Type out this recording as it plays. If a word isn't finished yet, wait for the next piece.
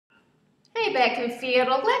Hey Beckinfield,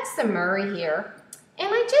 Alexa Murray here, and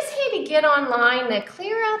I just had to get online to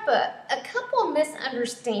clear up a couple of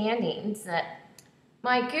misunderstandings that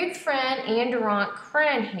my good friend Andurant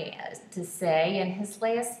Krinn has to say in his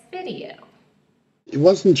last video. It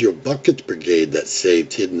wasn't your bucket brigade that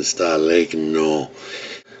saved Hidden Star Lake, no.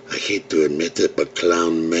 I hate to admit it, but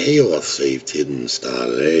Clown Mayor saved Hidden Star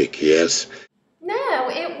Lake, yes. No,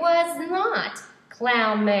 it was not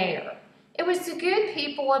Clown Mayor. It was the good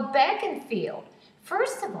people of Beckinfield.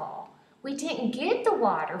 First of all, we didn't get the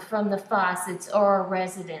water from the faucets or our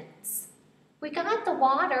residents. We got the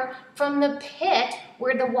water from the pit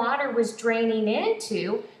where the water was draining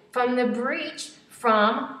into from the breach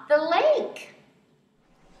from the lake.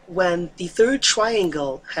 When the third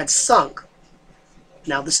triangle had sunk,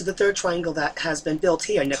 now this is the third triangle that has been built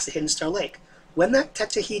here next to Hidden Star Lake. When that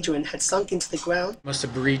tetrahedron had sunk into the ground, must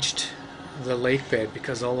have breached the lake bed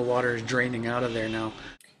because all the water is draining out of there now.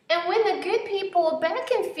 And when the good people of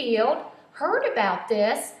Beckinfield heard about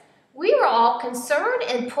this, we were all concerned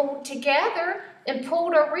and pulled together and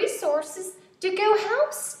pulled our resources to go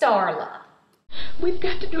help Starla. We've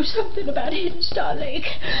got to do something about Hidden Star Lake.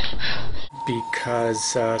 Because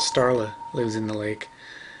Starla lives in the lake,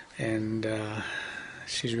 and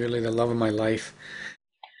she's really the love of my life.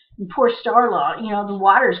 And poor Starla, the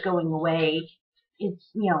water's going away. It's,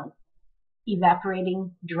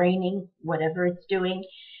 evaporating, draining, whatever it's doing.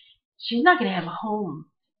 She's not going to have a home.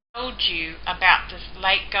 I told you about this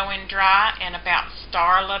lake going dry and about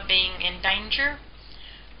Starla being in danger.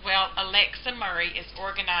 Well, Alexa Murray is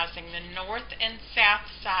organizing the north and south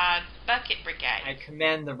side bucket brigade. I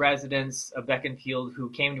commend the residents of Beckinfield who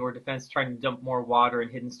came to her defense trying to dump more water in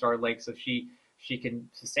Hidden Star Lake so she can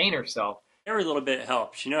sustain herself. Every little bit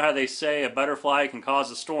helps. You know how they say a butterfly can cause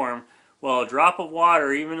a storm? Well, a drop of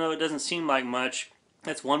water, even though it doesn't seem like much,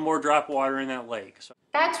 that's one more drop of water in that lake. So.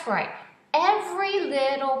 That's right. Every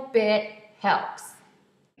little bit helps.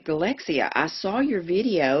 Alexia, I saw your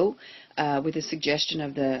video with the suggestion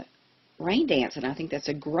of the rain dance, and I think that's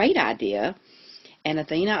a great idea. And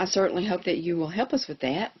Athena, I certainly hope that you will help us with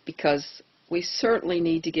that, because we certainly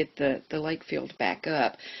need to get the lake field back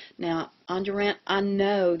up. Now, Andurant, I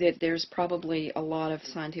know that there's probably a lot of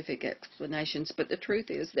scientific explanations, but the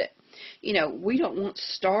truth is that, we don't want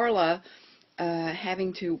Starla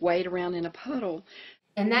having to wade around in a puddle.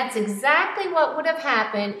 And that's exactly what would have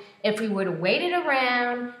happened if we would have waited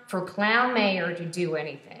around for Clown Mayor to do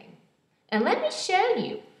anything. And let me show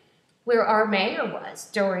you where our mayor was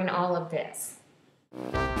during all of this.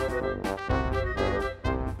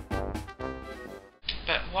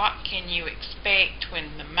 But what can you expect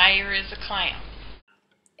when the mayor is a clown?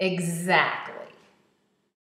 Exactly.